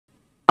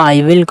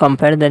I will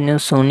compare the new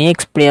Sony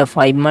Xperia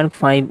 5 Mark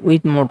 5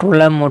 with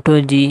Motorola Moto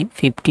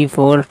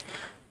G54.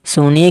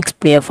 Sony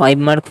Xperia 5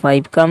 Mark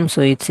 5 comes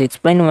with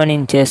 6.1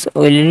 inches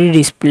OLED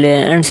display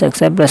and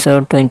success ratio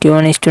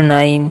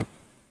 21:9.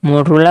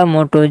 Motorola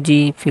Moto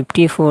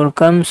G54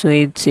 comes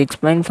with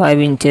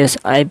 6.5 inches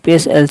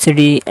IPS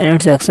LCD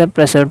and success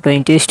ratio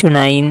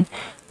 20:9.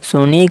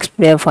 Sony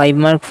Xperia 5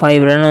 Mark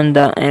 5 run on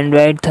the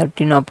Android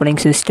 13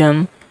 operating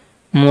system.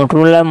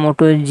 Motorola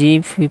Moto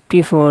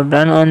G54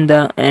 run on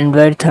the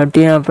Android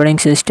 13 operating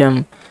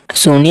system.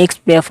 Sony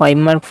Xperia 5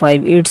 Mark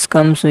 5 it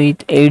comes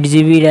with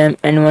 8GB RAM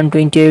and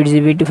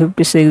 128GB to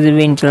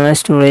 56GB internal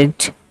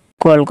storage.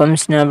 Qualcomm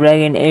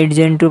Snapdragon 8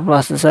 Gen 2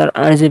 processor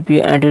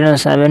RGPU Adreno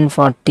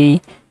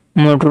 740.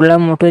 Motorola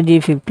Moto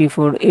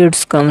G54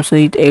 it comes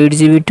with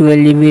 8GB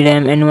 12GB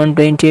RAM and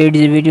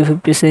 128GB to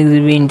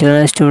 56GB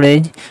internal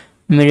storage.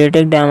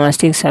 MediaTek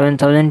Dimensity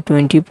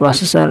 7020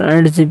 processor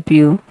and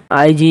GPU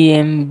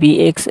IGM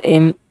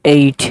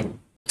BXM8.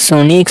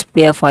 Sony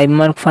Xperia 5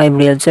 Mark 5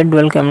 real set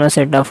dual camera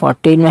setup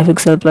 48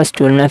 MP plus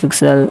 12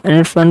 MP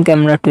and front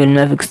camera 12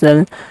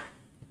 MP.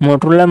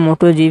 Motorola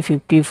Moto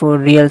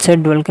G54 real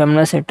set dual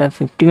camera setup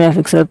 50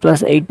 MP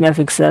plus 8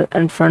 MP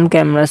and front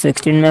camera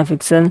 16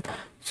 MP.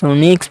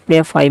 Sony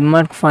Xperia 5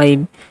 Mark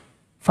 5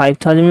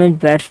 5000 mAh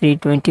battery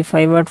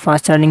 25W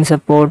fast charging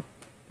support.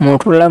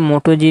 Motorola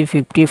Moto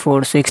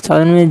G54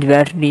 6000 mAh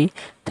battery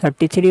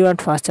 33W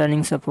fast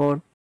charging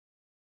support.